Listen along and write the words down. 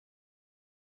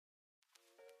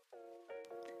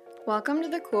Welcome to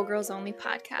the Cool Girls Only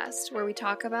podcast, where we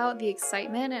talk about the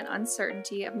excitement and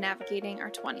uncertainty of navigating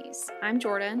our 20s. I'm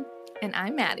Jordan. And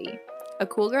I'm Maddie. A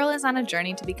cool girl is on a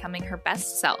journey to becoming her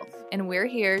best self, and we're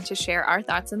here to share our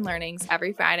thoughts and learnings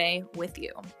every Friday with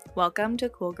you. Welcome to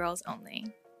Cool Girls Only.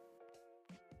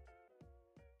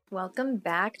 Welcome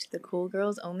back to the Cool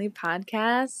Girls Only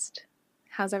podcast.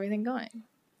 How's everything going?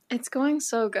 It's going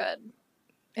so good.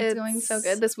 It's going so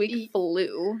good. This week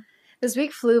flew. This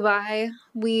week flew by.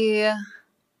 You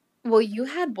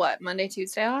had what, Monday,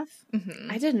 Tuesday off? Mm-hmm.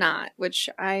 I did not, which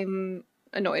I'm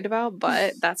annoyed about,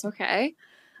 but that's okay.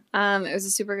 It was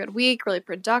a super good week, really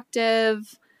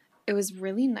productive. It was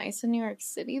really nice in New York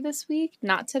City this week.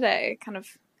 Not today, kind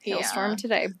of hailstorm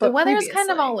today. But the weather is previously.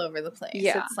 kind of all over the place.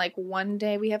 Yeah. It's like one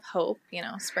day we have hope,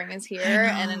 spring is here,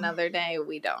 and another day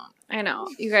we don't. I know.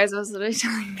 You guys, I was literally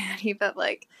telling Maddie that,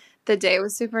 the day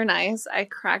was super nice. I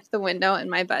cracked the window in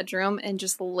my bedroom and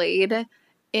just laid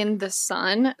in the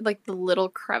sun, the little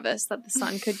crevice that the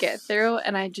sun could get through,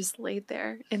 and I just laid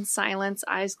there in silence,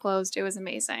 eyes closed. It was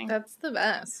amazing. That's the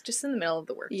best. Just in the middle of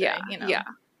the workday, Yeah.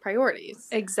 Priorities.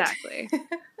 Exactly.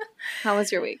 How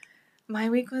was your week? My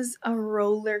week was a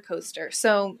roller coaster.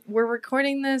 So we're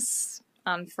recording this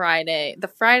on Friday, the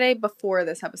Friday before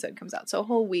this episode comes out, so a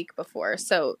whole week before.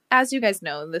 So as you guys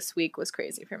know, this week was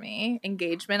crazy for me.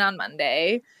 Engagement on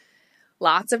Monday,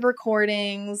 lots of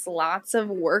recordings, lots of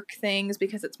work things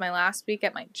because it's my last week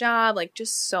at my job,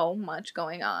 just so much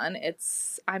going on.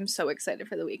 I'm so excited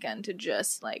for the weekend to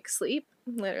just sleep,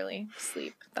 literally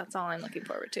sleep. That's all I'm looking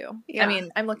forward to. Yeah. I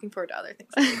mean, I'm looking forward to other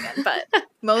things this weekend, but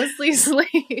mostly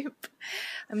sleep.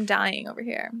 I'm dying over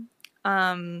here.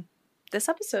 This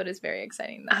episode is very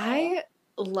exciting, though. I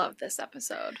love this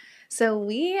episode. So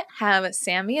we have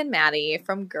Sammy and Maddie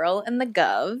from Girl in the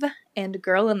Gov and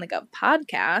Girl in the Gov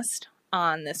podcast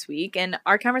on this week, and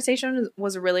our conversation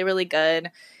was really, really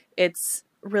good. It's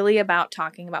really about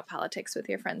talking about politics with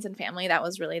your friends and family. That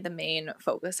was really the main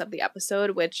focus of the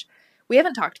episode, which we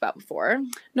haven't talked about before.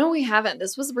 No, we haven't.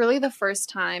 This was really the first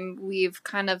time we've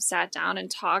kind of sat down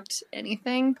and talked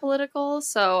anything political,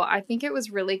 so I think it was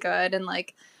really good. And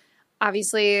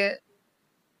obviously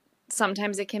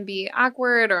sometimes it can be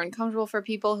awkward or uncomfortable for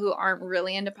people who aren't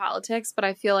really into politics, but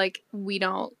I feel like we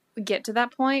don't get to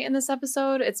that point in this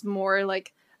episode. It's more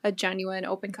like a genuine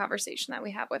open conversation that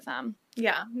we have with them.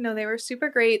 Yeah, no, they were super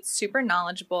great, super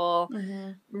knowledgeable,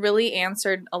 really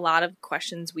answered a lot of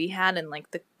questions we had, and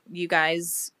you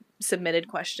guys submitted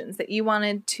questions that you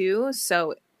wanted to,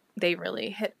 so they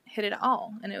really hit it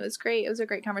all, and it was great. It was a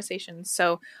great conversation.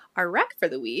 So our rec for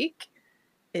the week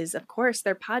is, of course,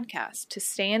 their podcast, to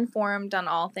stay informed on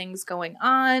all things going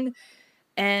on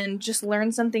and just learn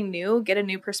something new, get a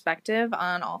new perspective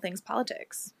on all things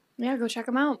politics. Yeah, go check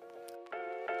them out.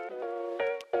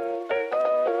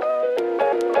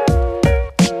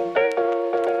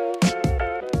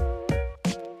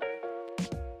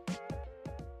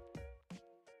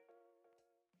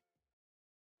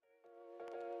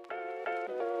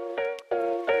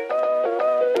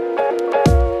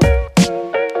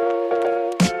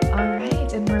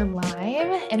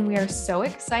 And we are so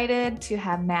excited to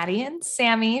have Maddie and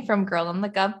Sammy from Girl in the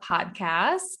Gov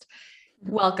podcast.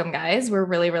 Welcome, guys. We're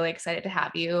really, really excited to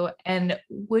have you. And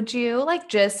would you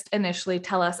just initially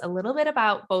tell us a little bit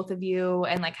about both of you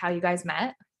and how you guys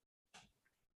met?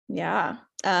 Yeah.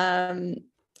 I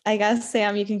guess,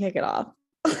 Sam, you can kick it off.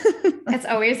 It's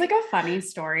always a funny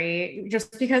story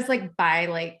just because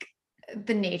by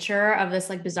the nature of this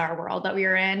bizarre world that we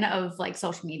are in of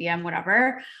social media and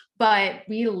whatever, but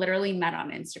we literally met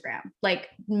on Instagram.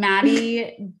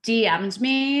 Maddie DM'd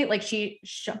me,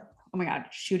 oh my God,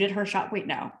 shooted her shot. Wait,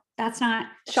 no, that's not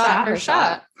shot her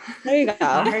shot. There you go.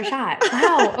 Shot her shot.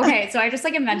 Wow. Okay. So I just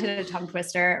invented a tongue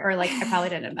twister, or I probably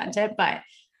didn't invent it, but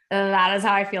that is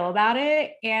how I feel about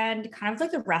it. And kind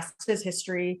of the rest is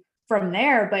history from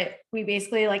there. But we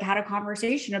basically had a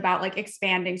conversation about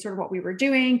expanding sort of what we were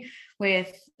doing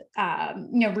with,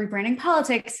 rebranding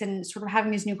politics and sort of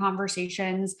having these new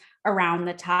conversations around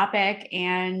the topic.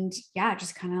 And yeah,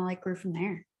 just kind of grew from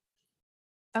there.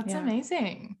 That's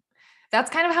amazing. That's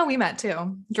kind of how we met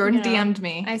too. Jordan DM'd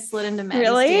me. I slid into Maddie's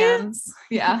Really? DMs.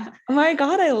 Yeah. Oh my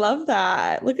God, I love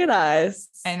that. Look at us.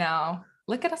 I know.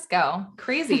 Look at us go.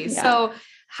 Crazy. Yeah. So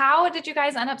how did you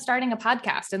guys end up starting a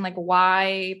podcast, and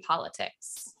why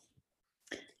politics?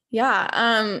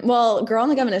 Yeah. Well, Girl in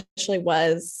the Gov initially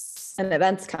was an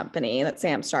events company that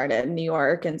Sam started in New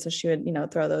York. And so she would,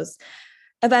 throw those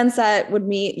events that would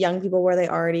meet young people where they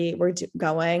already were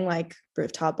going,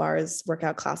 rooftop bars,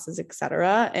 workout classes,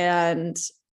 etc. And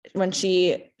when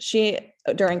she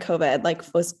during COVID, like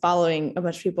was following a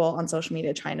bunch of people on social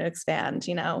media trying to expand,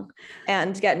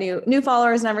 and get new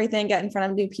followers and everything, get in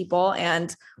front of new people.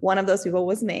 And one of those people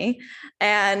was me.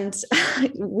 And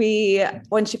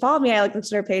when she followed me, I looked at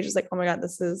her page, was like, oh my God,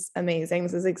 this is amazing.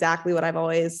 This is exactly what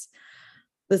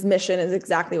this mission is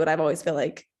exactly what I've always feel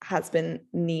like has been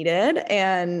needed.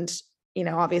 And,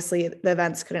 obviously the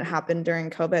events couldn't happen during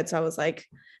COVID. So I was like,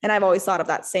 and I've always thought of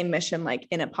that same mission, like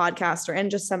in a podcast or in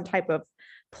just some type of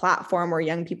platform where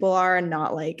young people are and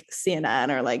not like CNN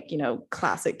or like,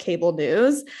 classic cable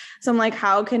news. So I'm like,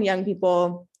 how can young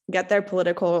people get their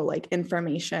political like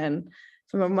information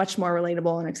from a much more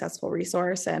relatable and accessible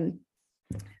resource? And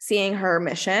seeing her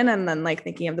mission and then like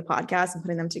thinking of the podcast and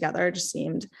putting them together just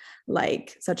seemed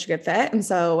like such a good fit. And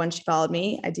so when she followed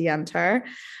me, I DM'd her.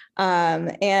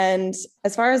 And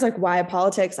as far as like why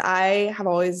politics, I have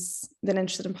always been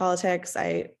interested in politics.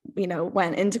 I,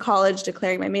 went into college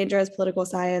declaring my major as political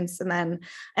science and then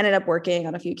ended up working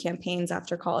on a few campaigns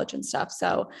after college and stuff.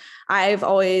 So I've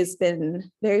always been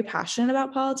very passionate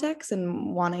about politics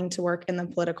and wanting to work in the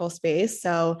political space.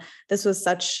 So this was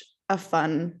such a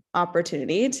fun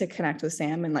opportunity to connect with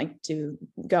Sam and like to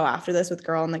go after this with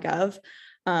Girl in the Gov.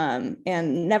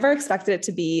 And never expected it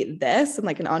to be this and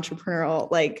like an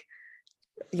entrepreneurial, like,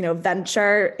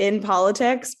 venture in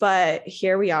politics, but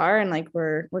here we are and like,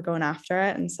 we're going after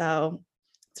it. And so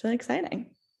it's really exciting.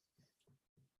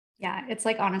 Yeah, it's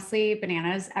like honestly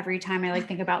bananas every time I like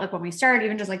think about like when we started,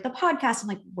 even just like the podcast, I'm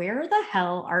like, where the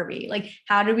hell are we? Like,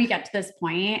 how did we get to this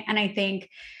point? And I think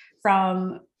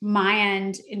from my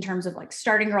end, in terms of like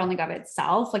starting Girl in the Gov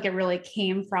itself, like it really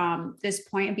came from this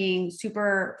point of being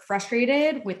super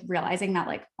frustrated with realizing that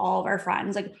like all of our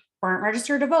friends like weren't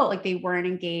registered to vote, like they weren't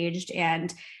engaged.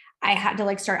 And I had to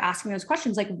like start asking those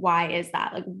questions. Like, why is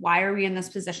that? Like, why are we in this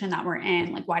position that we're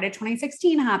in? Like, why did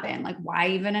 2016 happen? Like, why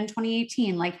even in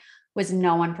 2018, like was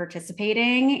no one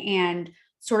participating? And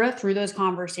sort of through those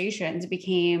conversations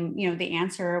became, the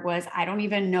answer was, I don't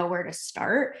even know where to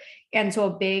start. And so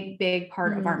a big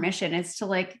part of our mission is to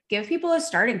like give people a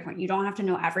starting point. You don't have to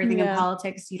know everything in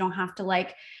politics. You don't have to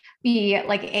like be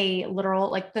like a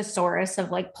literal like thesaurus of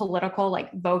like political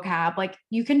like vocab. Like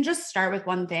you can just start with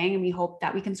one thing, and we hope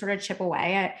that we can sort of chip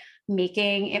away at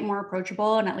making it more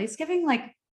approachable and at least giving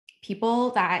like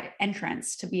people that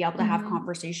entrance to be able to have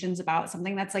conversations about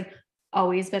something that's like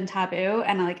always been taboo.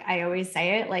 And like I always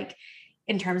say it, like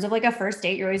in terms of like a first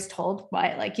date, you're always told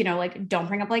what, like, like don't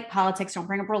bring up like politics, don't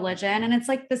bring up religion. And it's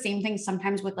like the same thing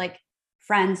sometimes with like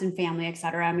friends and family, et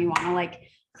cetera. And we want to like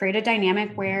create a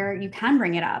dynamic where you can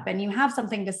bring it up and you have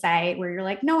something to say where you're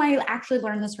like, no, I actually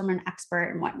learned this from an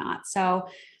expert and whatnot. So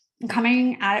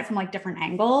coming at it from like different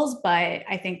angles, but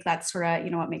I think that's sort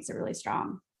of, what makes it really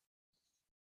strong.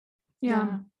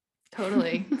 Yeah.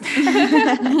 Totally.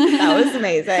 That was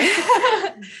amazing.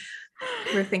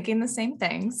 We're thinking the same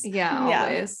things. Yeah,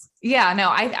 always. Yeah, no,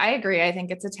 I agree. I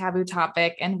think it's a taboo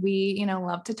topic, and we,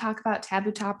 love to talk about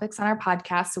taboo topics on our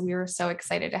podcast. So we were so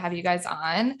excited to have you guys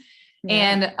on. Yeah.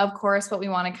 And of course, what we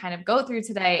want to kind of go through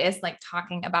today is like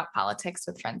talking about politics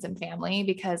with friends and family,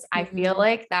 because I feel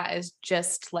like that is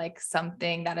just like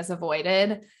something that is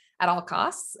avoided at all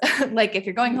costs. Like if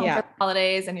you're going home for the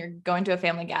holidays and you're going to a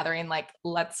family gathering, like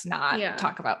let's not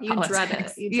talk about politics. Dread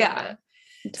it. You dread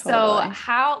it. Totally. So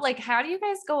how do you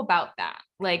guys go about that?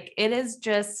 Like it is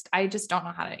just, I just don't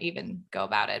know how to even go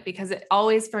about it, because it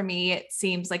always, for me, it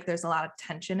seems like there's a lot of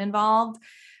tension involved.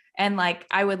 And like,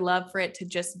 I would love for it to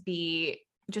just be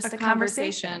just a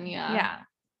conversation. Yeah.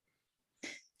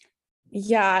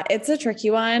 Yeah, it's a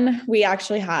tricky one. We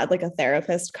actually had like a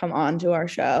therapist come on to our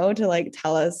show to like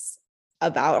tell us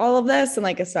about all of this. And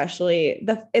like, especially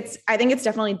I think it's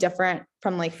definitely different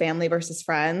from like family versus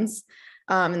friends.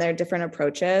 And there are different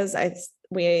approaches.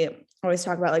 We always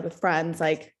talk about like with friends,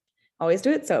 like always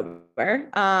do it sober.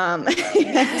 Make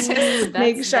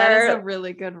sure that is a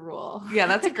really good rule. Yeah,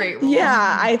 that's a great rule.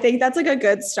 Yeah, I think that's like a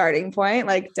good starting point.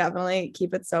 Like definitely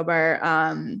keep it sober.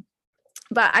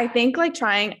 But I think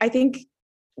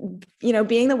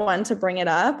being the one to bring it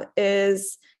up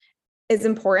is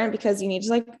important, because you need to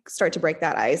like start to break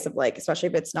that ice of like, especially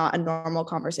if it's not a normal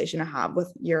conversation to have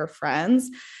with your friends,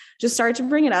 just start to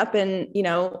bring it up. And,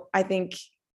 I think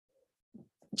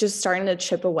just starting to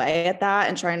chip away at that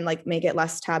and trying to like make it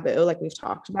less taboo, like we've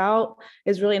talked about,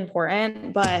 is really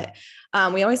important. But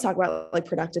we always talk about like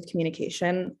productive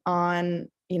communication on,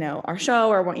 our show,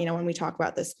 or when we talk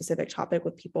about this specific topic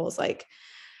with people, is like,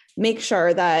 make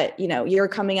sure that, you're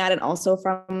coming at it also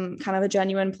from kind of a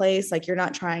genuine place. Like you're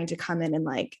not trying to come in and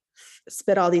like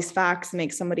spit all these facts,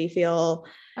 make somebody feel,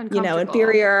 Uncomfortable.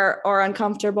 inferior or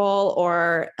uncomfortable,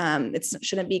 or it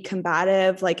shouldn't be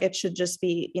combative. Like it should just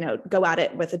be, go at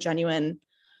it with a genuine,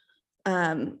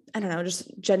 I don't know, just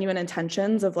genuine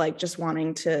intentions of like just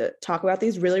wanting to talk about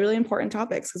these really, really important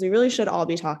topics, because we really should all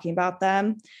be talking about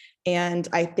them. And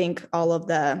I think all of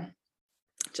the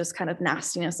just kind of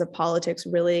nastiness of politics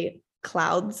really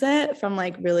clouds it from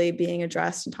like really being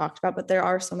addressed and talked about. But there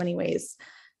are so many ways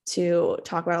to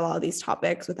talk about a lot of these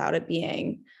topics without it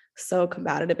being so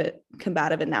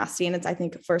combative and nasty. And I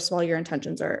think, first of all, your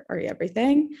intentions are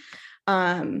everything.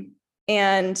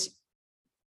 And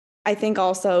I think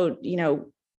also, you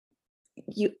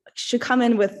should come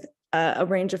in with a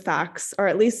range of facts, or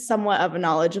at least somewhat of a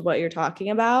knowledge of what you're talking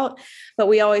about. But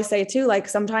we always say too, like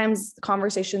sometimes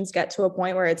conversations get to a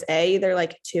point where it's either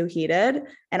like too heated.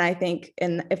 And I think,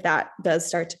 if that does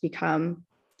start to become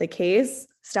the case,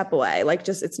 step away. Like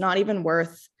just, it's not even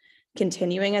worth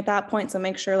continuing at that point. So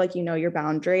make sure like, your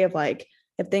boundary of like,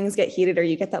 if things get heated or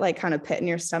you get that like kind of pit in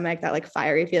your stomach, that like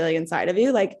fiery feeling inside of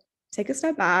you, like take a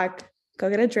step back, go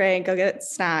get a drink, go get a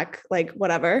snack, like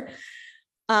whatever.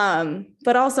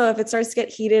 But also if it starts to get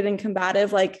heated and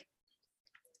combative, like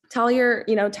tell your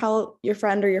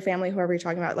friend or your family, whoever you're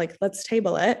talking about, like, let's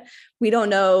table it. We don't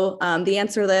know the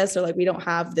answer to this, or like, we don't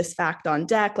have this fact on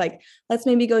deck. Like, let's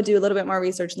maybe go do a little bit more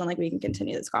research, and then like we can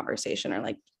continue this conversation. Or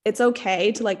like, it's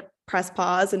okay to like press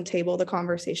pause and table the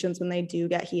conversations when they do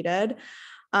get heated.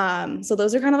 So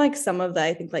those are kind of like some of the,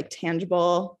 I think, like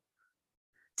tangible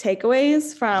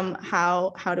takeaways from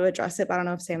how to address it. But I don't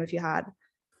know if Sam, if you had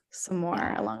some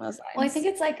more along those lines. Well, I think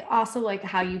it's like also like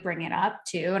how you bring it up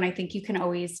too. And I think you can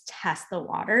always test the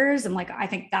waters. And like, I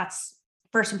think that's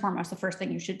first and foremost the first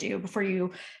thing you should do before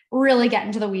you really get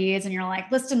into the weeds and you're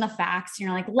like listing the facts and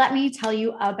you're like, let me tell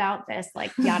you about this,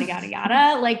 like yada, yada,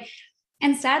 yada. Like,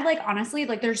 instead, like, honestly,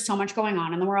 like there's so much going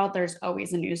on in the world. There's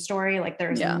always a news story. Like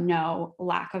there's no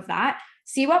lack of that.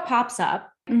 See what pops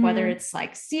up, whether it's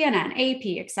like CNN,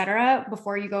 AP, etc.,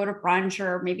 before you go to brunch,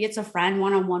 or maybe it's a friend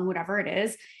one-on-one, whatever it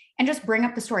is. And just bring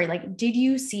up the story. Like, did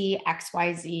you see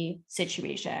XYZ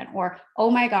situation? Or, oh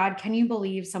my God, can you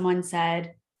believe someone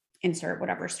said, insert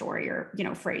whatever story or,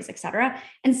 phrase, etc.,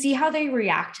 and see how they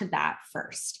react to that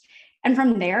first. And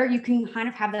from there, you can kind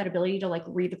of have that ability to like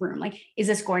read the room. Like, is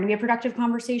this going to be a productive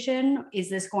conversation? Is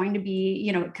this going to be,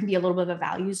 it can be a little bit of a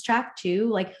values check too.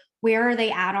 Like, where are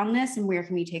they at on this and where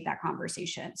can we take that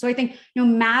conversation? So I think no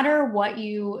matter what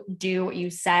you do, what you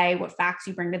say, what facts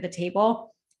you bring to the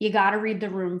table, you got to read the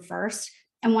room first.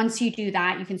 And once you do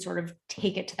that, you can sort of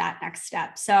take it to that next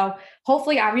step. So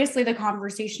hopefully, obviously the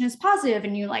conversation is positive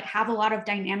and you like have a lot of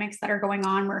dynamics that are going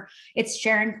on where it's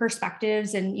sharing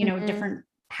perspectives and, different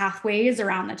pathways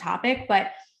around the topic.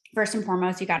 But first and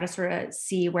foremost, you got to sort of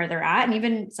see where they're at. And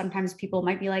even sometimes people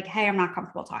might be like, hey, I'm not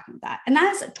comfortable talking about that. And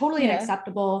that is totally an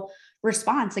acceptable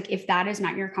response. Like if that is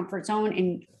not your comfort zone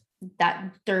and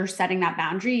that they're setting that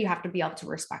boundary, you have to be able to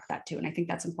respect that too. And I think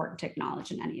that's important to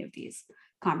acknowledge in any of these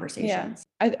conversations.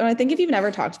 Yeah. I think if you've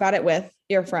never talked about it with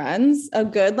your friends, a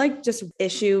good like just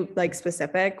issue like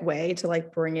specific way to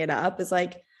like bring it up is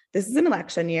like, this is an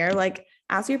election year. Like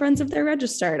ask your friends if they're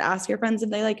registered, ask your friends if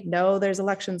they like know there's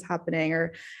elections happening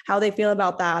or how they feel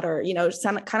about that. Or,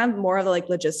 some kind of more of the like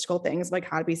logistical things, like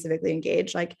how to be civically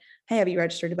engaged. Like, hey, have you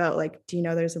registered to vote? Like, do you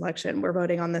know there's an election? We're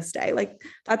voting on this day. Like,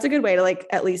 that's a good way to like,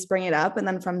 at least bring it up. And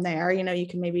then from there, you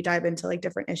can maybe dive into like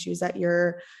different issues that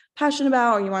you're passionate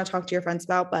about or you want to talk to your friends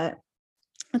about. But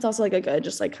it's also like a good,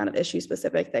 just like kind of issue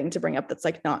specific thing to bring up. That's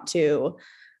like not too,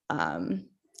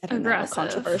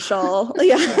 controversial.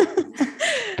 Yeah.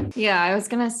 Yeah, I was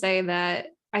going to say that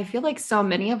I feel like so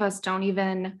many of us don't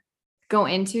even go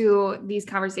into these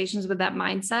conversations with that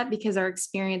mindset because our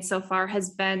experience so far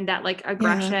has been that like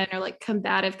aggression or like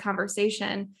combative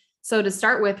conversation. So to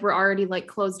start with, we're already like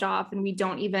closed off and we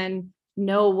don't even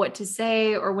know what to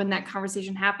say, or when that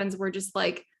conversation happens, we're just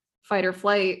like fight or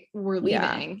flight, we're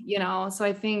leaving, So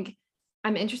I think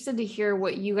I'm interested to hear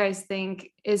what you guys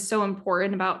think is so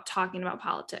important about talking about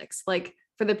politics. Like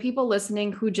for the people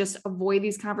listening who just avoid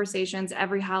these conversations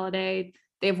every holiday,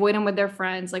 they avoid them with their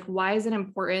friends. Like, why is it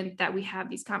important that we have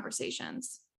these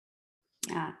conversations?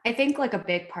 Yeah, I think like a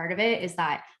big part of it is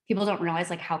that people don't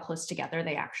realize like how close together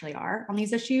they actually are on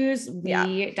these issues.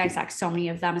 We dissect so many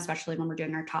of them, especially when we're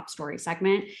doing our top story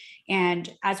segment.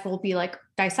 And as we'll be like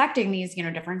dissecting these,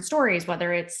 different stories,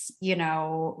 whether it's,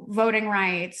 voting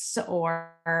rights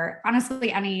or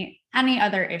honestly, any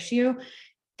other issue,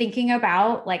 thinking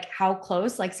about like how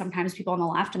close, like sometimes people on the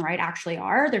left and right actually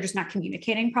are, they're just not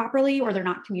communicating properly, or they're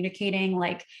not communicating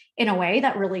like in a way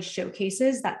that really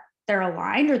showcases that they're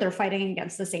aligned or they're fighting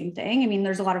against the same thing. I mean,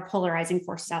 there's a lot of polarizing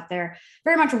forces out there,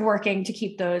 very much working to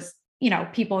keep those,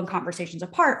 people and conversations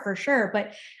apart for sure.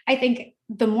 But I think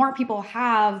the more people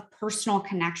have personal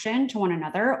connection to one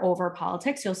another over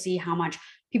politics, you'll see how much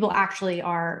people actually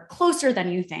are closer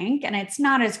than you think. And it's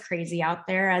not as crazy out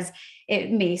there as it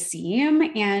may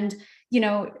seem. And,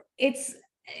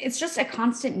 it's just a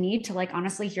constant need to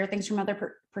honestly hear things from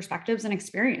other perspectives and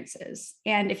experiences.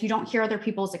 And if you don't hear other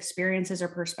people's experiences or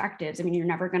perspectives, I mean, you're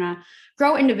never going to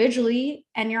grow individually,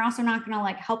 and you're also not going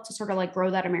to help to sort of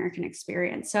grow that American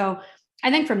experience. So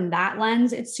I think from that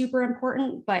lens, it's super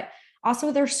important, but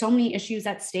also there's so many issues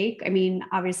at stake. I mean,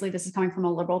 obviously this is coming from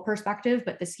a liberal perspective,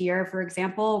 but this year, for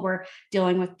example, we're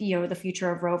dealing with, the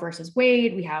future of Roe versus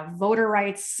Wade. We have voter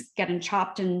rights getting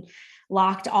chopped and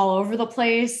locked all over the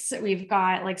place. We've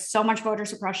got so much voter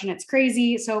suppression. It's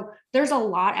crazy. So there's a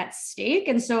lot at stake.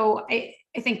 And so I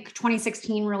think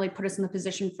 2016 really put us in the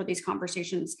position for these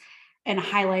conversations and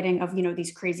highlighting of,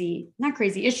 these not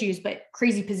crazy issues, but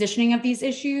crazy positioning of these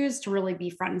issues to really be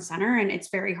front and center. And it's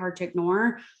very hard to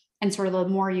ignore. And sort of the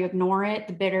more you ignore it,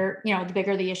 the bigger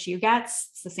the issue gets.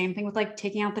 It's the same thing with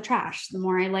taking out the trash. The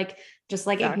more I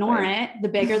exactly. Ignore it, the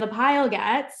bigger the pile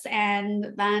gets.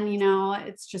 And then,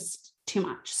 it's just too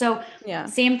much. So yeah,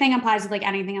 same thing applies with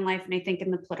anything in life. And I think in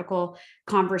the political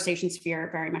conversation sphere,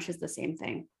 it very much is the same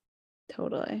thing.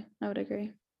 Totally. I would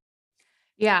agree.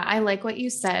 Yeah, I like what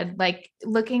you said,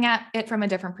 looking at it from a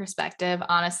different perspective,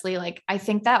 honestly, I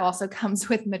think that also comes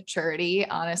with maturity,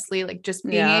 honestly, just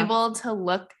being able to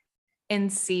look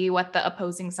and see what the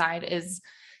opposing side is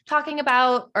talking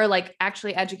about, or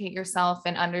actually educate yourself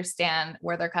and understand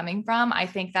where they're coming from. I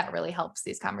think that really helps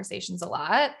these conversations a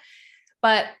lot.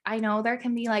 But I know there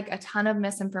can be a ton of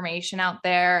misinformation out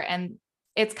there, and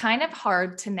it's kind of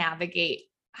hard to navigate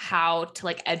how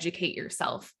to educate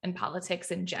yourself in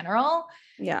politics in general.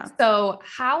 Yeah. So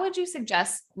how would you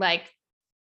suggest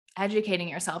educating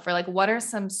yourself, or what are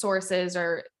some sources,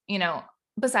 or,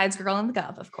 besides Girl in the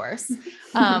Gov, of course,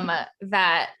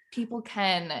 that people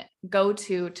can go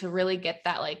to really get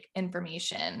that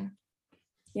information?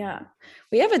 Yeah,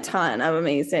 we have a ton of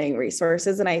amazing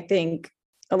resources. And I think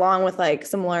along with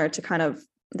similar to kind of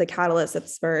the catalyst that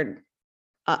spurred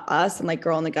us and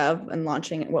Girl in the Gov and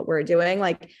launching what we're doing,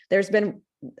 there's been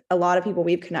a lot of people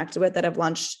we've connected with that have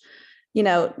launched,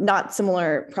 not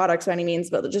similar products by any means,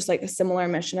 but just a similar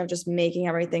mission of just making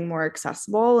everything more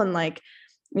accessible. And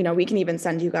we can even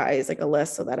send you guys a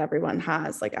list so that everyone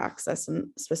has access and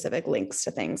specific links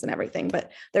to things and everything.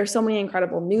 But there's so many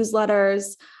incredible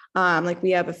newsletters.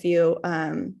 We have a few,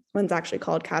 one's actually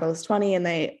called Catalyst 20,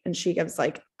 and she gives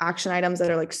action items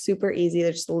that are super easy.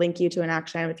 They just link you to an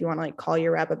action item. If you want to call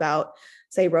your rep about,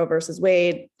 say, Roe versus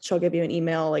Wade, she'll give you an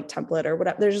email template or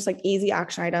whatever. There's just easy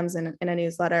action items in a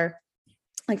newsletter.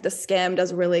 The Skim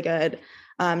does really good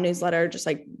newsletter, just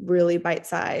really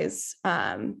bite-size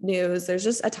news. There's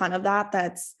just a ton of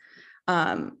that's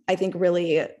I think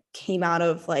really came out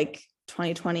of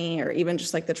 2020, or even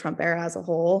just the Trump era as a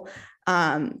whole.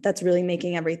 That's really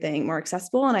making everything more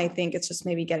accessible. And I think it's just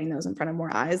maybe getting those in front of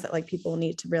more eyes that people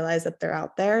need to realize that they're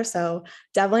out there. So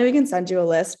definitely we can send you a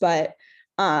list, but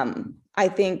I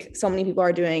think so many people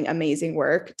are doing amazing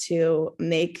work to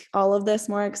make all of this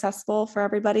more accessible for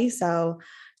everybody. So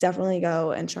definitely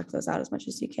go and check those out as much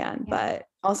as you can. Yeah. But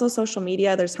also social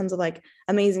media, there's tons of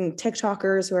amazing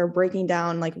TikTokers who are breaking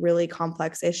down really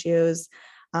complex issues.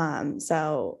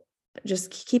 So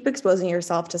just keep exposing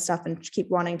yourself to stuff and keep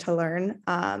wanting to learn,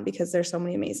 because there's so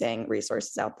many amazing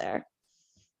resources out there.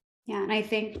 Yeah. And I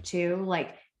think too,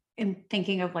 in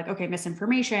thinking of okay,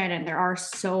 misinformation, and there are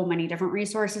so many different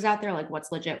resources out there,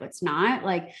 what's legit, what's not.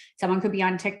 Someone could be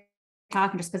on TikTok,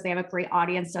 and just because they have a great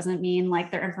audience doesn't mean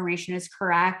their information is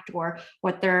correct, or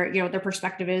what their their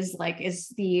perspective is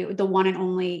the one and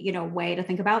only way to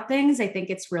think about things. I think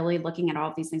it's really looking at all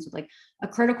of these things with a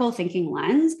critical thinking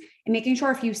lens, and making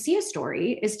sure if you see a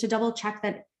story is to double check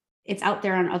that it's out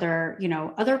there on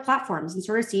other platforms, and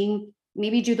sort of seeing,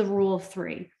 maybe do the rule of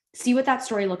three. See what that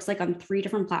story looks like on 3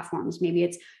 different platforms. Maybe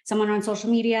it's someone on social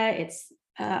media, it's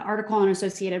an article on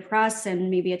Associated Press, and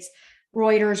maybe it's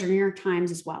Reuters or New York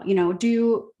Times as well.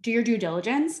 Do your due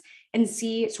diligence and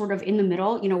see sort of in the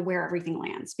middle, where everything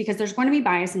lands, because there's going to be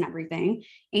bias in everything.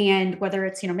 And whether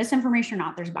it's, misinformation or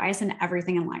not, there's bias in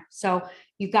everything in life. So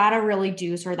you got to really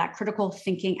do sort of that critical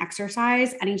thinking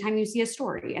exercise anytime you see a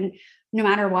story. And no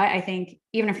matter what, I think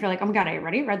even if you're oh my God, I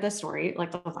already read this story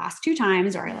the last 2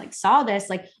 times, or I saw this,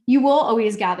 you will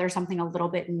always gather something a little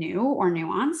bit new or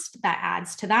nuanced that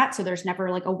adds to that. So there's never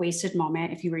a wasted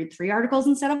moment if you read 3 articles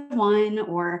instead of 1,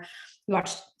 or you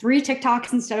watch 3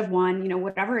 TikToks instead of 1,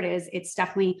 whatever it is, it's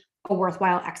definitely a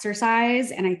worthwhile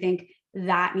exercise. And I think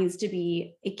that needs to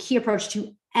be a key approach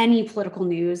to any political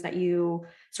news that you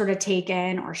sort of take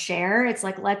in or share. It's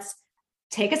like, let's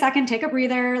take a second, take a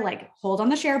breather, like hold on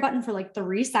the share button for like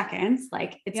 3 seconds.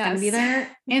 Like it's going to be there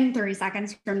in 3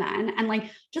 seconds from then. And like,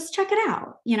 just check it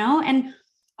out, and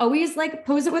always like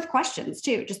pose it with questions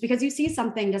too. Just because you see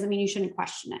something doesn't mean you shouldn't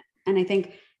question it. And I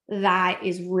think that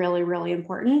is really, really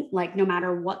important. Like no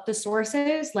matter what the source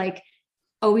is, like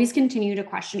always continue to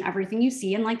question everything you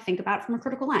see and like think about it from a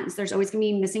critical lens. There's always going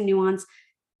to be missing nuance,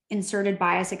 inserted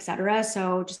bias, et cetera.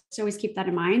 So just always keep that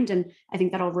in mind. And I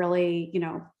think that'll really,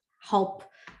 help,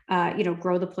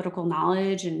 grow the political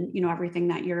knowledge and, everything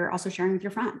that you're also sharing with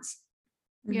your friends.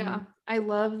 Yeah. I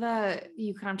love that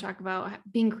you kind of talk about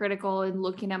being critical and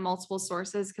looking at multiple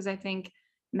sources. Because I think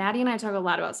Maddie and I talk a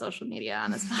lot about social media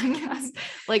on this podcast,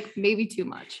 like maybe too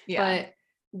much, but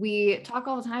we talk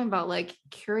all the time about like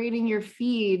curating your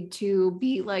feed to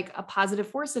be like a positive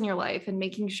force in your life and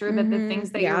making sure that the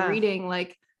things that you're reading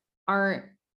like aren't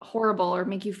horrible or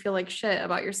make you feel like shit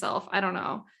about yourself. I don't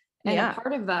know. And a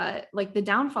part of that, like the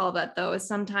downfall of that though, is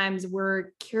sometimes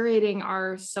we're curating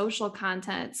our social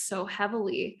content so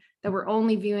heavily that we're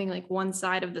only viewing like one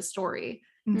side of the story.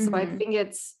 So I think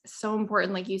it's so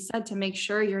important, like you said, to make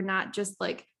sure you're not just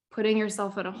like putting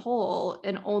yourself in a hole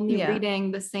and only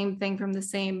reading the same thing from the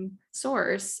same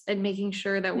source, and making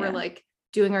sure that we're like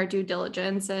doing our due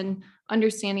diligence and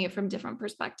understanding it from different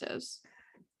perspectives.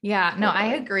 Yeah, no,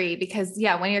 I agree, because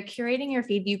when you're curating your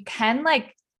feed, you can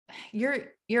like your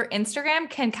Instagram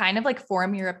can kind of like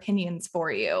form your opinions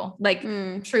for you. Like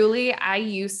truly, I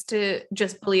used to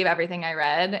just believe everything I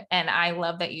read. And I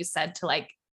love that you said to like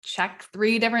check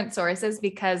 3 different sources,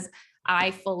 because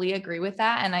I fully agree with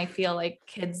that. And I feel like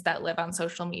kids that live on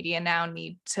social media now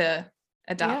need to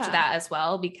adopt that as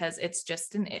well, because it's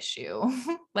just an issue.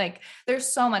 Like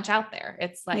there's so much out there.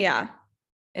 It's like,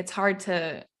 it's hard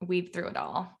to weed through it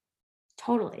all.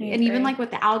 Totally. And even like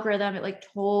with the algorithm, it like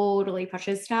totally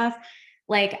pushes stuff.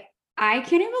 Like I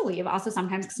can't even believe also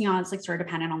sometimes, because it's like sort of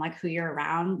dependent on like who you're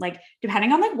around, like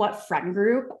depending on like what friend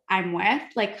group I'm with,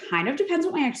 like kind of depends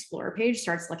what my explore page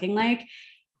starts looking like.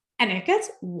 And it gets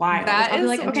wild. I'll be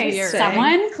like, okay,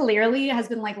 someone clearly has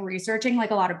been like researching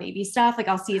like a lot of baby stuff. Like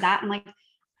I'll see that and like,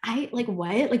 I like,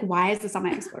 what, like, why is this on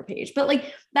my explore page? But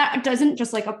like, that doesn't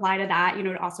just like apply to that,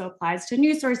 it also applies to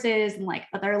news sources and like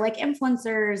other like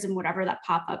influencers and whatever that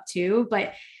pop up too.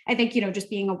 But I think,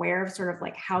 just being aware of sort of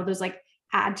like how those like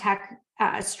ad tech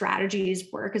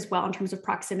strategies work as well in terms of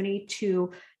proximity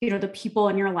to, the people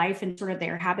in your life and sort of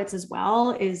their habits as well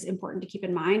is important to keep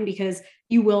in mind, because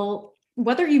you will,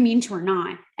 whether you mean to or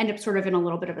not, end up sort of in a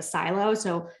little bit of a silo.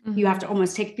 So you have to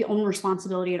almost take the own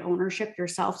responsibility and ownership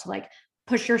yourself to like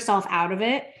push yourself out of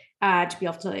it to be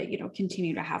able to,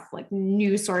 continue to have like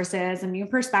new sources and new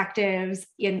perspectives.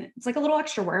 And it's like a little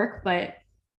extra work, but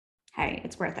hey,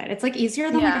 it's worth it. It's like easier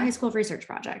than like a high school research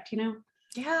project,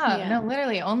 Yeah, no,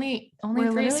 literally only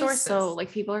 3 sources. So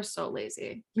like people are so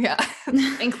lazy. Yeah.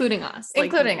 Including us.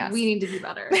 Including us. We need to be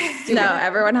better. No,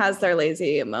 everyone has their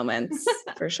lazy moments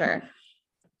for sure.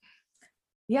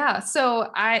 Yeah.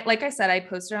 So like I said, I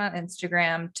posted on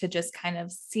Instagram to just kind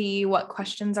of see what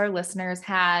questions our listeners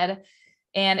had.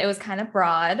 And it was kind of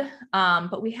broad.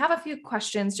 But we have a few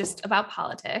questions just about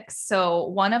politics. So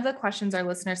one of the questions our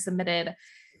listeners submitted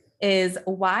is,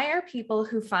 why are people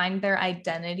who find their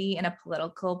identity in a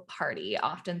political party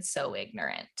often so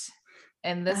ignorant?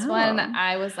 And this one,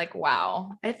 I was like,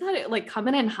 wow. I thought it like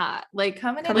coming in hot, like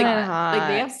coming in hot. Like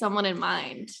they have someone in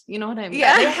mind. You know what I mean?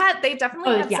 Yeah, they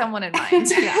definitely had someone in mind.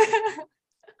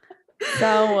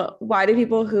 So why do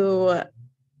people who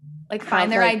like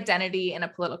find their identity in a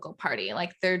political party?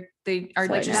 Like they are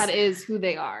like just, that is who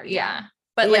they are. Yeah.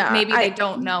 But like maybe they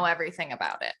don't know everything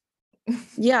about it.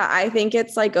 Yeah, I think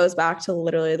it's like goes back to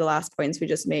literally the last points we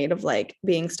just made of like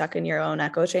being stuck in your own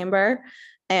echo chamber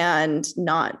and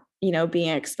not, being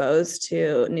exposed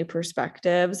to new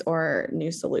perspectives or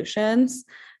new solutions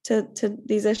to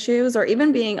these issues, or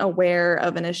even being aware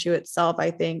of an issue itself. I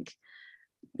think,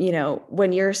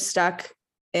 when you're stuck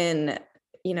in,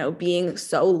 being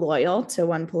so loyal to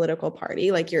one political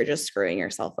party, like you're just screwing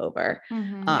yourself over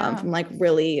from like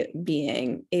really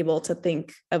being able to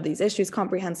think of these issues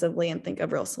comprehensively and think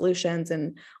of real solutions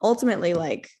and ultimately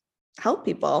like help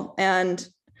people. And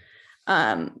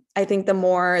I think the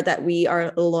more that we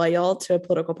are loyal to a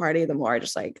political party, the more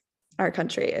just like our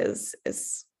country is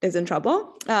in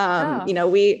trouble.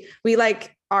 We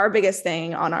like our biggest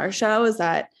thing on our show is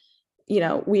that,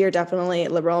 we are definitely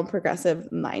liberal and progressive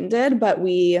minded, but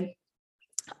we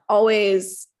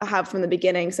always have from the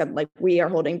beginning said like we are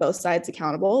holding both sides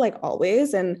accountable, like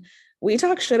always. And we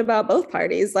talk shit about both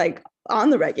parties, like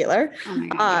on the regular. Oh my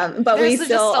God, But There's we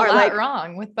still just a are lot like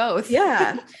wrong with both.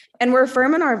 Yeah. And we're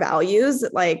firm in our values,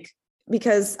 like,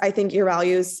 because I think your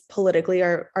values politically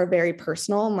are very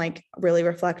personal and like really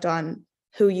reflect on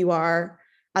who you are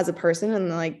as a person and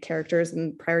like characters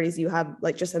and priorities you have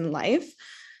like just in life.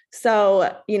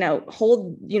 So,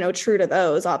 hold, true to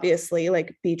those, obviously,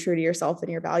 like be true to yourself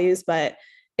and your values, but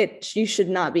you should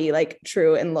not be like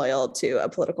true and loyal to a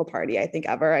political party, I think,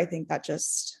 ever. I think that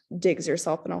just digs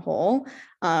yourself in a hole.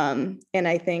 And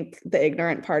I think the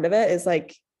ignorant part of it is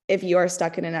like, if you are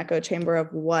stuck in an echo chamber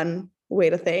of one way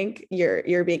to think,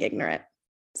 you're being ignorant.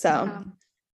 So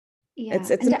it's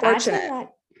and unfortunate. to add to that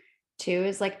too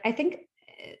is like, I think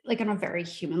like on a very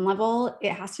human level,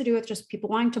 it has to do with just people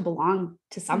wanting to belong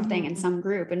to something in some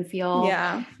group and feel,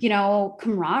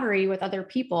 camaraderie with other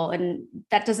people. And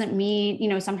that doesn't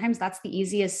mean, sometimes that's the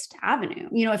easiest avenue.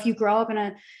 If you grow up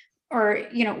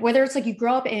whether it's like you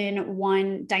grow up in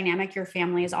one dynamic, your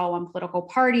family is all one political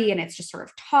party and it's just sort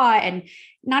of taught, and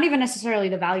not even necessarily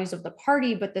the values of the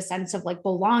party, but the sense of like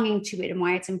belonging to it and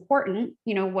why it's important,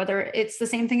 whether it's the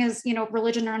same thing as,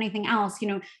 religion or anything else,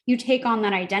 you take on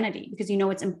that identity because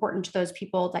it's important to those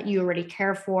people that you already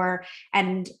care for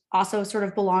and also sort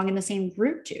of belong in the same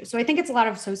group too. So I think it's a lot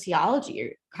of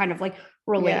sociology kind of like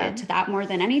related to that more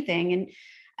than anything. And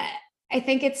I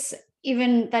think it's,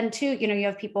 even then too, you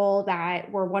have people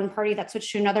that were one party that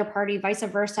switched to another party, vice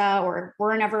versa, or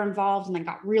were never involved and then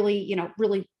got really,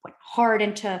 really went hard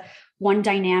into one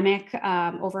dynamic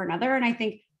over another. And I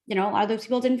think, a lot of those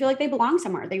people didn't feel like they belonged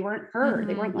somewhere. They weren't heard,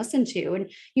 they weren't listened to.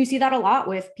 And you see that a lot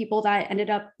with people that ended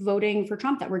up voting for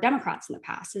Trump that were Democrats in the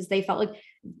past, is they felt like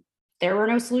there were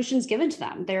no solutions given to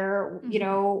them. There,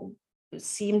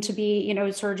 seemed to be,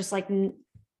 sort of just like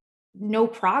no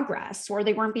progress, or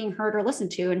they weren't being heard or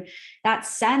listened to. And that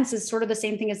sense is sort of the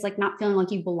same thing as like not feeling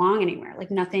like you belong anywhere,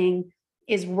 like nothing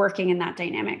is working in that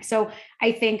dynamic. So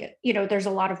I think, there's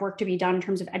a lot of work to be done in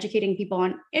terms of educating people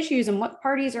on issues and what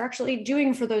parties are actually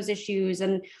doing for those issues,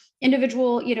 and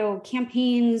individual,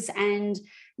 campaigns and,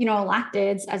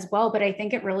 electeds as well. But I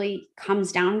think it really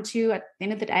comes down to, at the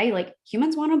end of the day, like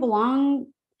humans want to belong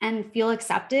and feel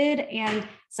accepted. And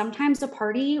sometimes the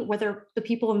party, whether the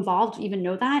people involved even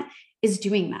know that, is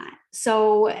doing that.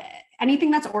 So anything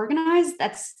that's organized,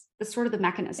 that's sort of the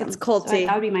mechanism. It's culty. So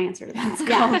that would be my answer to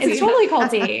that. It's totally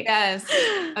culty. Yes.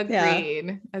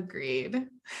 Agreed.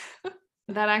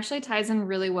 That actually ties in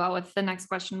really well with the next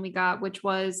question we got, which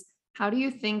was, how do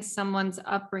you think someone's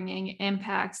upbringing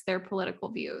impacts their political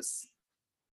views?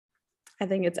 I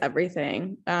think it's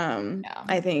everything.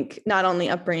 I think not only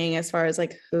upbringing as far as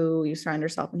like who you surround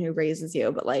yourself and who raises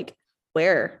you, but like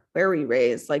where were you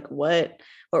raised? Like what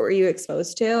were you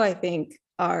exposed to? I think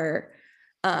our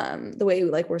the way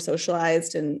like we're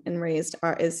socialized and raised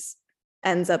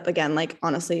ends up again, like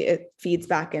honestly, it feeds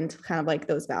back into kind of like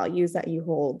those values that you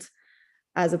hold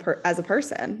as a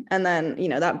person. And then,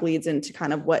 that bleeds into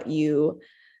kind of what you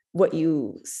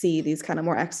see, these kind of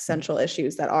more existential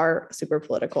issues that are super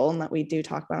political and that we do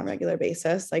talk about on a regular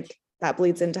basis, like that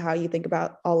bleeds into how you think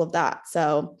about all of that.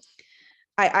 So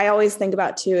I always think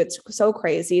about too, it's so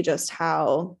crazy just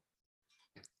how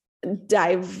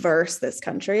diverse this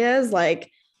country is. Like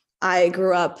I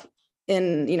grew up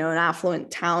in, an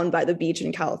affluent town by the beach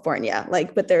in California,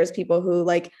 like, but there's people who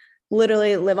like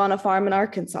literally live on a farm in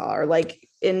Arkansas or like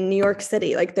in New York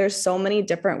City. Like there's so many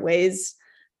different ways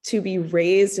to be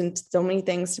raised and so many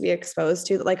things to be exposed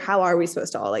to. Like, how are we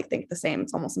supposed to all like think the same?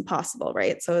 It's almost impossible,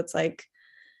 right? So it's like,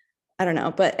 I don't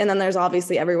know. And then there's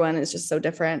obviously everyone is just so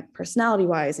different personality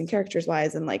wise and characters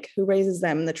wise, and like who raises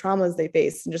them and the traumas they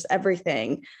face and just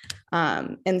everything.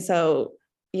 And so,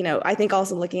 I think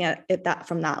also looking at it that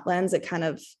from that lens, it kind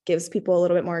of gives people a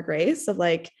little bit more grace of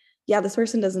like, yeah, this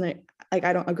person doesn't like,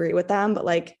 I don't agree with them, but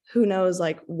like, who knows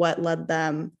like what led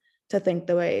them to think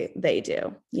the way they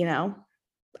do,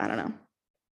 I don't know.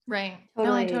 Right. Totally.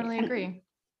 No, I totally agree.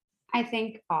 I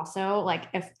think also like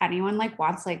if anyone like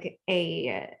wants like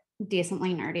a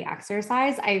decently nerdy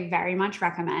exercise, I very much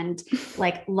recommend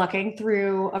like looking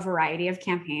through a variety of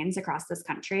campaigns across this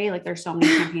country. Like there's so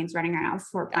many campaigns running right now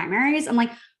for primaries. I'm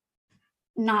like,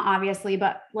 not obviously,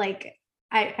 but like,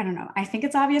 I don't know. I think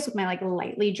it's obvious with my like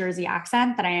lightly Jersey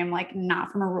accent that I am like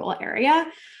not from a rural area,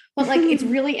 but like it's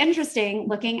really interesting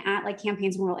looking at like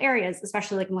campaigns in rural areas,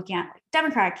 especially like looking at like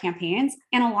Democratic campaigns.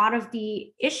 And a lot of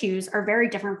the issues are very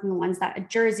different from the ones that a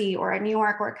Jersey or a New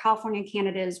York or a California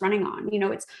candidate is running on.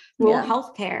 It's rural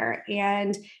healthcare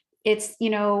and it's,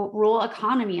 rural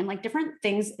economy and like different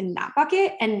things in that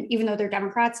bucket. And even though they're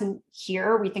Democrats, and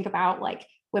here we think about like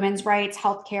women's rights,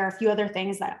 healthcare, a few other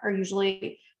things that are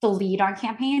usually the lead on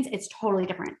campaigns, it's totally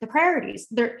different. The priorities,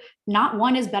 they're not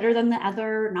one is better than the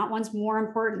other, not one's more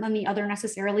important than the other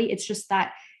necessarily. It's just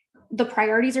that the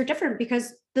priorities are different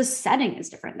because the setting is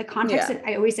different. The context,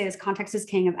 I always say this, context is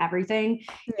king of everything.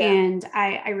 Yeah. And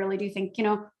I really do think,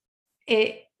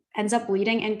 it ends up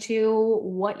bleeding into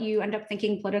what you end up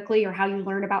thinking politically or how you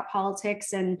learn about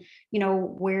politics and,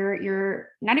 where your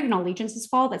not even allegiances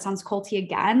fall. That sounds culty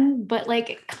again, but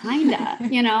like kinda,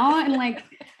 and like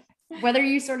whether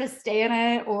you sort of stay in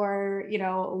it or,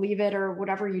 leave it or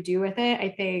whatever you do with it, I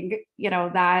think,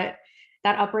 that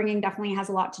upbringing definitely has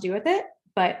a lot to do with it.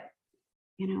 But,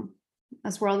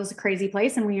 this world is a crazy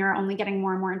place and we are only getting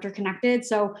more and more interconnected.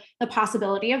 So the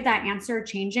possibility of that answer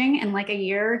changing in like a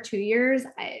year, 2 years,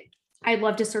 I'd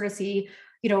love to sort of see,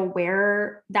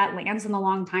 where that lands in the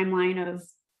long timeline of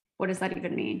what does that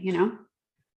even mean,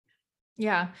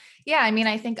 Yeah. Yeah. I mean,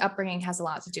 I think upbringing has a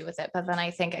lot to do with it, but then I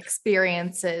think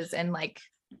experiences and like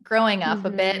growing up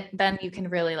a bit, then you can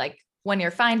really like, when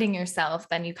you're finding yourself,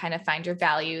 then you kind of find your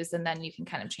values and then you can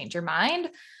kind of change your mind.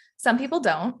 Some people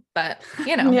don't, but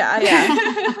Yeah.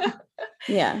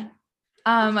 Yeah.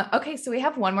 Okay. So we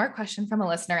have one more question from a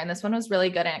listener, and this one was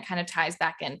really good. And it kind of ties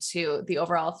back into the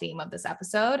overall theme of this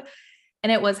episode.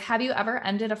 And it was, have you ever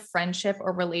ended a friendship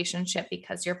or relationship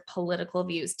because your political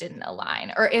views didn't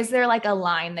align? Or is there like a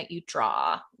line that you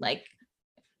draw? Like,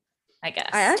 I guess.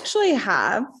 I actually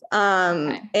have.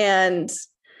 Okay. And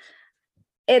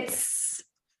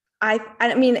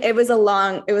I mean, it was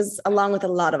along with a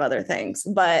lot of other things,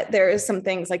 but there is some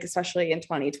things like, especially in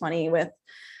 2020 with,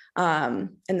 in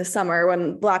the summer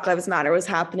when Black Lives Matter was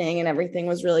happening and everything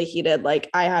was really heated.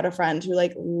 Like I had a friend who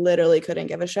like literally couldn't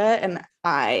give a shit. And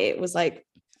I was like,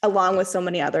 along with so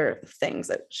many other things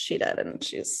that she did, and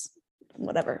she's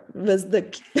whatever, was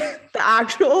the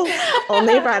actual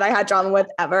only friend I had drama with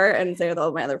ever, and same with all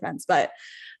of my other friends. But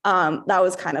that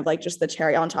was kind of like just the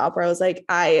cherry on top, where I was like,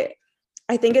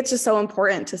 I think it's just so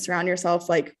important to surround yourself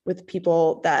like with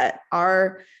people that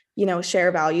are,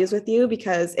 share values with you,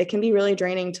 because it can be really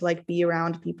draining to like be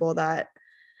around people that,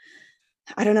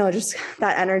 I don't know, just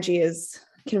that energy it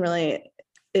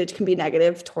can be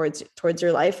negative towards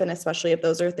your life. And especially if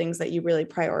those are things that you really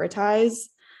prioritize.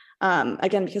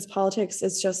 Again, because politics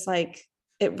is just like,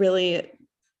 it really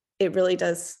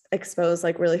does expose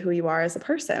like really who you are as a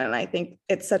person. And I think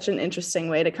it's such an interesting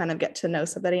way to kind of get to know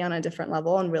somebody on a different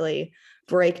level and really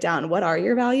break down what are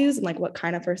your values and like what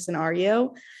kind of person are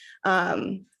you.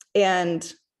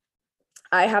 And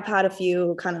I have had a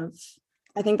few kind of,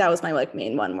 I think that was my like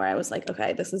main one where I was like,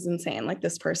 okay, this is insane. Like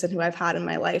this person who I've had in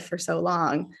my life for so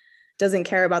long doesn't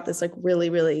care about this like really,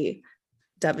 really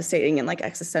devastating and like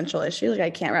existential issue. Like I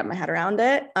can't wrap my head around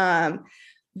it.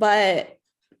 But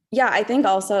yeah, I think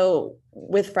also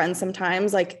with friends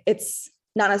sometimes like it's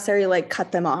not necessarily like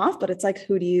cut them off, but it's like,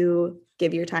 who do you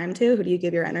give your time to? Who do you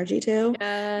give your energy to?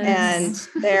 Yes.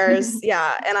 And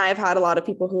and I've had a lot of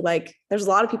people who like, there's a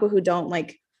lot of people who don't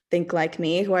like think like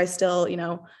me, who I still,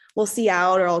 will see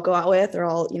out or I'll go out with, or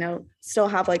I'll, still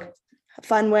have like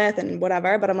fun with and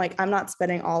whatever. But I'm like, I'm not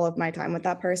spending all of my time with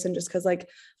that person just because like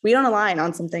we don't align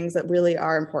on some things that really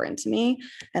are important to me.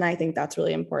 And I think that's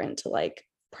really important to like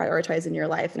prioritize in your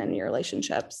life and in your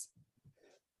relationships.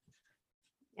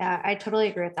 Yeah, I totally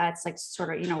agree with that. It's like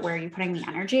sort of, where are you putting the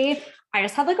energy? I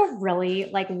just had like a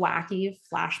really like wacky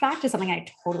flashback to something I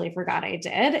totally forgot I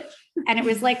did. And it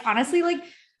was like, honestly, like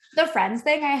the friends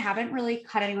thing, I haven't really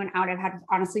cut anyone out. I've had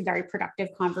honestly very productive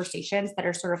conversations that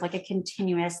are sort of like a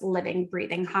continuous living,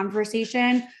 breathing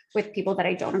conversation with people that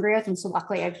I don't agree with. And so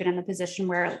luckily I've been in the position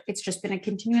where it's just been a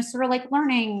continuous sort of like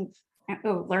learning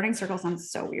circle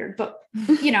sounds so weird, but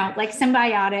like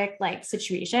symbiotic like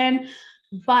situation.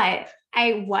 But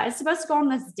I was supposed to go on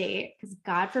this date because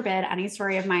God forbid any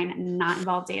story of mine not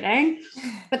involve dating.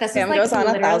 But this Sam is like goes on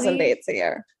 1,000 dates a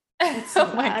year. It's so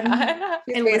God.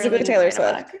 It's basically Taylor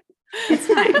Swift. It's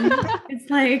fine. It's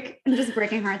like I'm just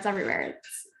breaking hearts everywhere.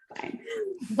 It's fine.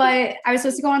 But I was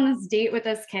supposed to go on this date with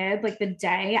this kid like the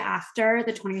day after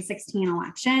the 2016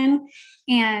 election.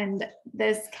 And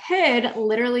this kid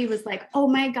literally was like, oh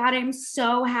my God, I'm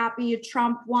so happy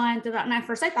Trump won. And at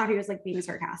first I thought he was like being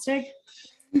sarcastic.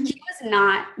 He was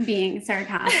not being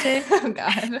sarcastic. Oh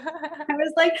God. I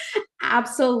was like,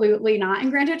 absolutely not. And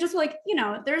granted, just like,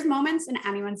 there's moments in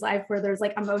anyone's life where there's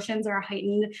like emotions are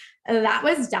heightened. That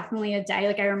was definitely a day.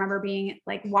 Like I remember being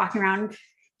like walking around,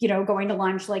 going to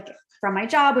lunch, like from my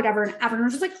job, whatever. And everyone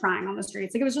was just like crying on the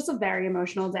streets. Like it was just a very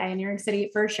emotional day in New York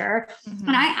City for sure. Mm-hmm.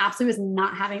 And I absolutely was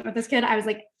not having it with this kid. I was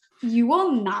like, you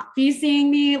will not be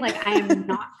seeing me. Like I am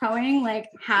not going, like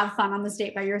have fun on this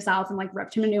date by yourself, and like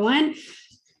ripped him a new one.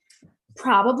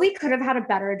 probably could have had a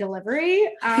better delivery.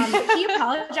 But he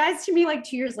apologized to me like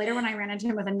 2 years later when I ran into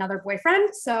him with another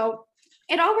boyfriend. So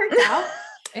it all worked out.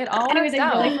 It all Anyways, worked I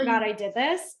out. really forgot I did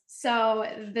this. So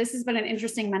this has been an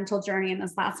interesting mental journey in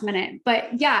this last minute.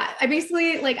 But yeah, I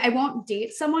basically like, I won't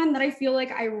date someone that I feel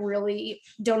like I really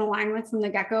don't align with from the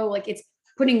get-go. Like it's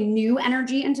putting new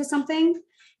energy into something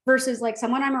versus like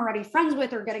someone I'm already friends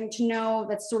with or getting to know,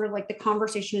 that's sort of like the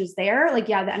conversation is there. Like,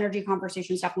 yeah, the energy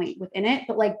conversation is definitely within it,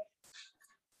 but like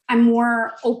I'm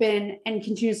more open and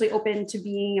continuously open to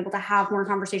being able to have more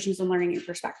conversations and learning new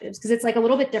perspectives. Cause it's like a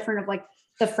little bit different of like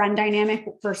the friend dynamic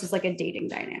versus like a dating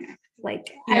dynamic.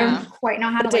 Like, I don't quite know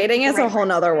how to dating is a whole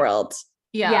nother world.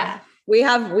 Yeah. We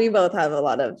both have a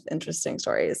lot of interesting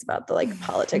stories about the like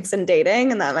politics and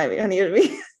dating, and that might need to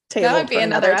be tabled That might be for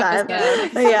another time.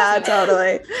 Yeah,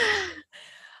 totally.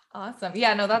 Awesome.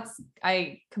 Yeah, no,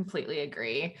 I completely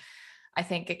agree. I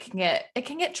think it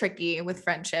can get tricky with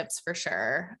friendships for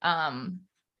sure.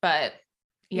 But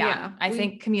I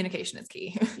think communication is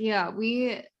key. Yeah,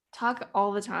 we talk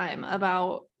all the time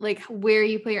about like where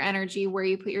you put your energy, where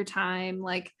you put your time,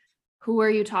 like who are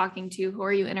you talking to, who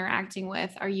are you interacting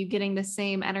with, are you getting the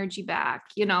same energy back?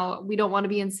 You know, we don't want to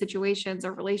be in situations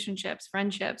or relationships,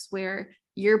 friendships where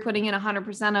you're putting in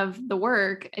 100% of the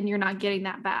work and you're not getting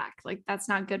that back. Like that's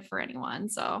not good for anyone.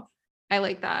 So I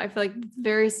like that. I feel like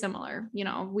very similar. You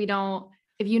know,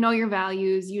 if you know your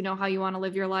values, you know how you want to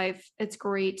live your life, it's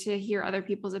great to hear other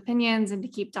people's opinions and to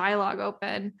keep dialogue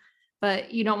open,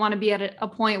 but you don't want to be at a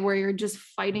point where you're just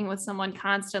fighting with someone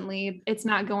constantly. It's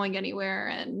not going anywhere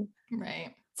and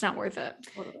it's not worth it.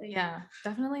 Totally. Yeah,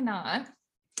 definitely not.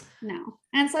 No.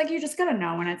 And it's like, you just got to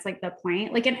know when it's like the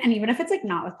point, like, and even if it's like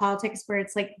not with politics where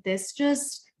it's like, this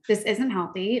isn't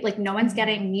healthy. Like no one's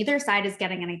neither side is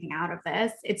getting anything out of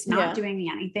this. It's not doing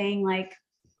me anything. Like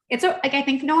it's like, I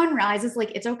think no one realizes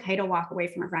like, it's okay to walk away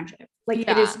from a friendship. Like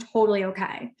it is totally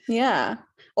okay. Yeah.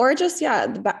 Or just,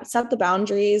 set the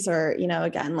boundaries or,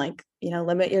 again, like,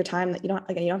 limit your time that you don't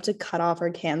have to cut off or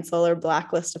cancel or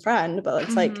blacklist a friend, but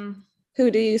it's like,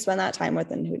 who do you spend that time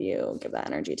with and who do you give that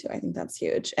energy to? I think that's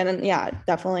huge. And then, it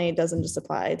definitely doesn't just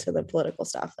apply to the political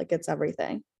stuff. Like it's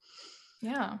everything.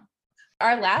 Yeah.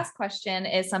 Our last question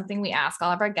is something we ask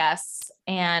all of our guests,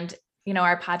 and,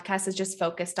 our podcast is just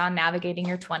focused on navigating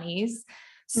your 20s.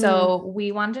 So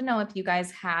we wanted to know if you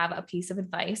guys have a piece of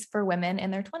advice for women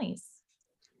in their 20s.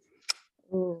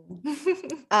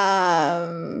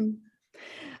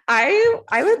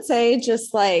 I would say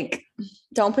just like,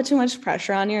 don't put too much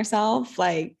pressure on yourself.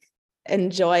 Like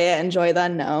enjoy the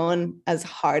unknown, as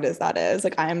hard as that is.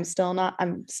 Like I'm still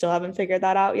haven't figured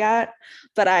that out yet,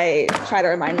 but I try to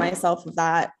remind myself of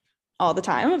that all the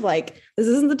time, of like, this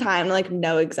isn't the time to like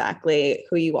know exactly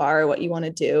who you are or what you want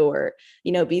to do, or,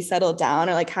 be settled down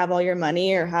or like have all your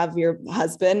money or have your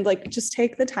husband. Like just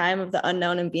take the time of the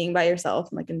unknown and being by yourself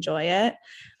and like enjoy it.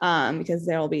 Because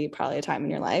there will be probably a time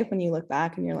in your life when you look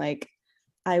back and you're like,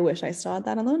 I wish I still had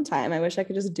that alone time. I wish I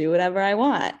could just do whatever I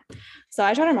want. So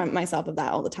I try to remind myself of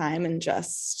that all the time and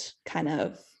just kind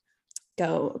of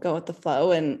go with the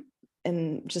flow and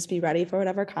just be ready for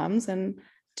whatever comes, and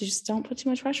just don't put too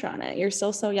much pressure on it. You're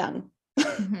still so young.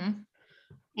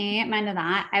 Amen to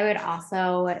that. I would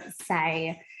also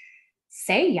say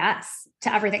yes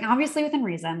to everything, obviously within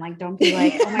reason. Like, don't be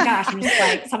like, oh my gosh, I'm just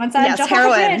like, someone said, jump off a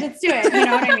bridge, let's do it. You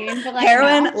know what I mean? But like,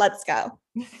 heroin, let's go.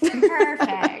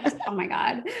 Perfect. Oh my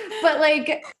God. But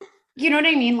like, you know what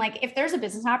I mean? Like if there's a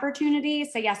business opportunity,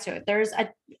 say yes to it. There's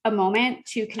a moment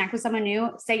to connect with someone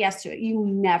new, say yes to it. You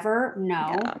never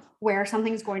know where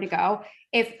something's going to go.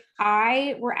 If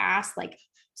I were asked like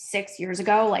 6 years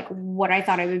ago, like what I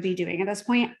thought I would be doing at this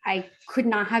point, I could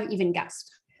not have even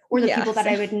guessed, or the people that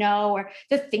I would know, or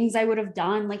the things I would have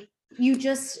done. Like you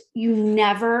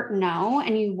never know,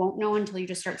 and you won't know until you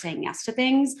just start saying yes to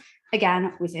things.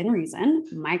 Again, within reason.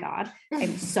 My God,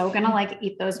 I'm so gonna like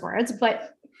eat those words,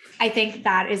 but I think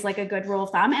that is like a good rule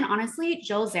of thumb. And honestly,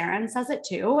 Jill Zarin says it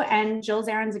too. And Jill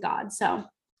Zarin's a god. So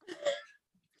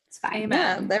it's fine.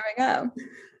 Amen. Yeah, there we go.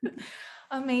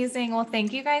 Amazing. Well,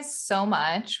 thank you guys so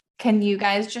much. Can you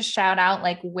guys just shout out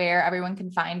like where everyone can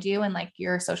find you and like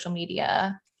your social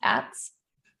media ats?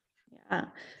 Yeah.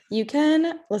 You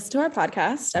can listen to our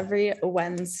podcast every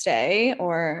Wednesday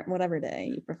or whatever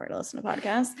day you prefer to listen to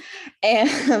podcasts.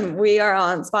 And we are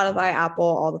on Spotify, Apple,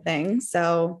 all the things.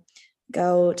 So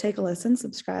go take a listen,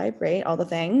 subscribe, rate, all the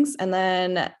things. And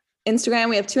then Instagram,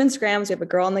 we have 2 Instagrams. We have a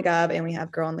Girl on the Gov and we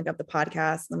have Girl on the Gov, the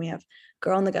podcast. And then we have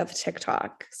Girl on the Gov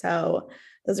TikTok. So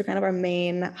those are kind of our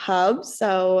main hubs.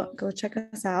 So go check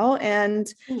us out. And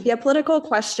if you have political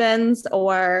questions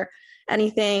or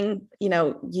anything,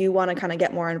 you want to kind of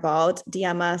get more involved,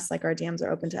 DM us. Like, our DMs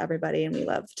are open to everybody, and we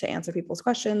love to answer people's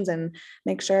questions and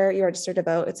make sure you're registered to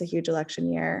vote. It's a huge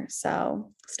election year,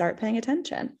 so start paying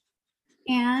attention.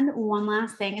 And one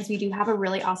last thing is we do have a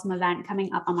really awesome event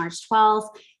coming up on March 12th.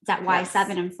 It's at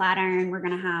Y7 in Flatiron. We're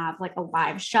going to have like a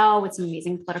live show with some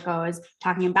amazing politicos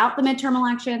talking about the midterm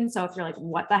election. So if you're like,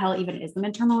 what the hell even is the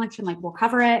midterm election? Like, we'll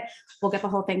cover it. We'll get the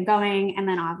whole thing going. And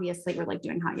then obviously we're like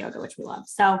doing hot yoga, which we love.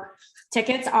 So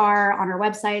tickets are on our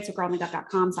website. So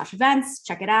girlinthegut.com/events.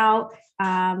 Check it out.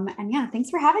 And yeah,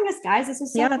 thanks for having us, guys. This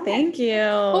was so fun. Thank you.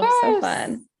 So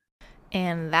fun.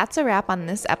 And that's a wrap on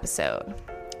this episode.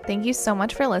 Thank you so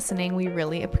much for listening. We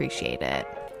really appreciate it.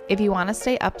 If you want to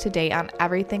stay up to date on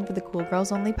everything for the Cool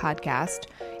Girls Only podcast,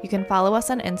 you can follow us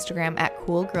on Instagram at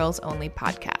Cool Girls Only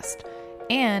Podcast.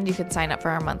 And you can sign up for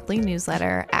our monthly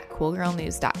newsletter at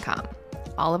coolgirlnews.com.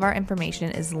 All of our information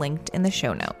is linked in the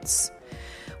show notes.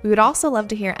 We would also love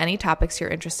to hear any topics you're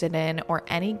interested in or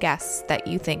any guests that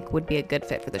you think would be a good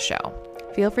fit for the show.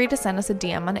 Feel free to send us a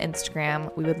DM on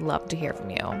Instagram. We would love to hear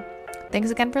from you. Thanks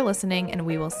again for listening, and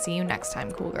we will see you next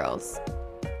time, Cool Girls.